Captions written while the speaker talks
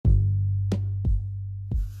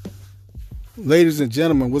Ladies and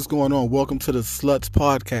gentlemen, what's going on? Welcome to the Sluts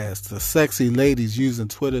Podcast, the sexy ladies using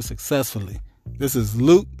Twitter successfully. This is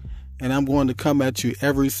Luke, and I'm going to come at you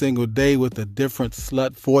every single day with a different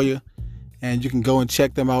slut for you. And you can go and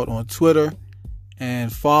check them out on Twitter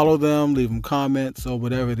and follow them, leave them comments or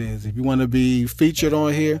whatever it is. If you want to be featured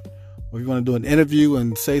on here, or if you want to do an interview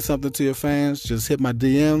and say something to your fans, just hit my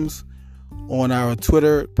DMs on our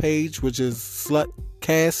Twitter page, which is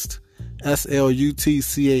Slutcast,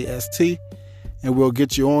 SLUTCAST. And we'll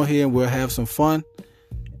get you on here and we'll have some fun.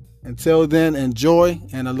 Until then, enjoy,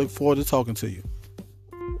 and I look forward to talking to you.